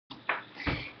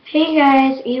Hey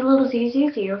guys,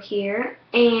 E000 here,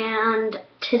 and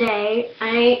today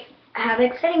I have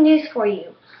exciting news for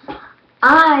you.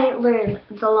 I learned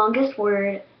the longest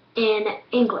word in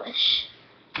English.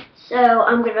 So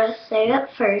I'm going to say it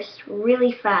first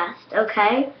really fast,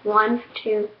 okay? 1,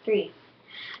 2, 3.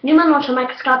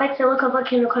 Pneumonoultramicroscopic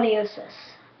silicovolcanoconiosis.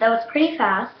 That was pretty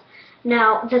fast.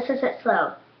 Now this is it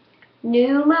slow.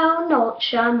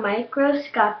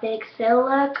 Pneumoultramicroscopic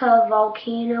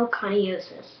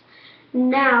silicovolcanoconiosis.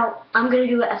 Now, I'm going to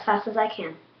do it as fast as I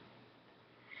can.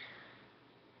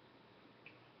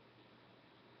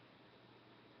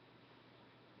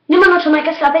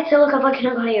 Pneumonoultramicroscopic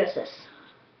silicovolcanoconiosis.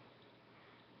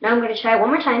 Now I'm going to try it one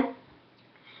more time.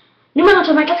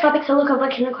 Pneumonoultramicroscopic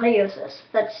silicovolcanoconiosis.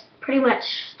 That's pretty much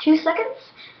 2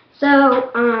 seconds.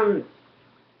 So,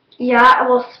 yeah, I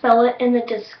will spell it in the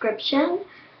description.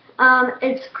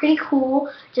 It's pretty cool.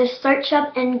 Just search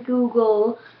up in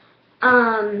Google,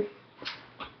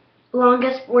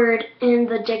 longest word in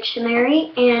the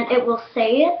dictionary, and it will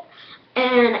say it.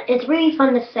 And it's really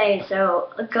fun to say, so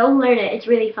go learn it. It's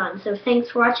really fun. So thanks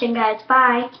for watching, guys.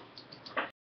 Bye.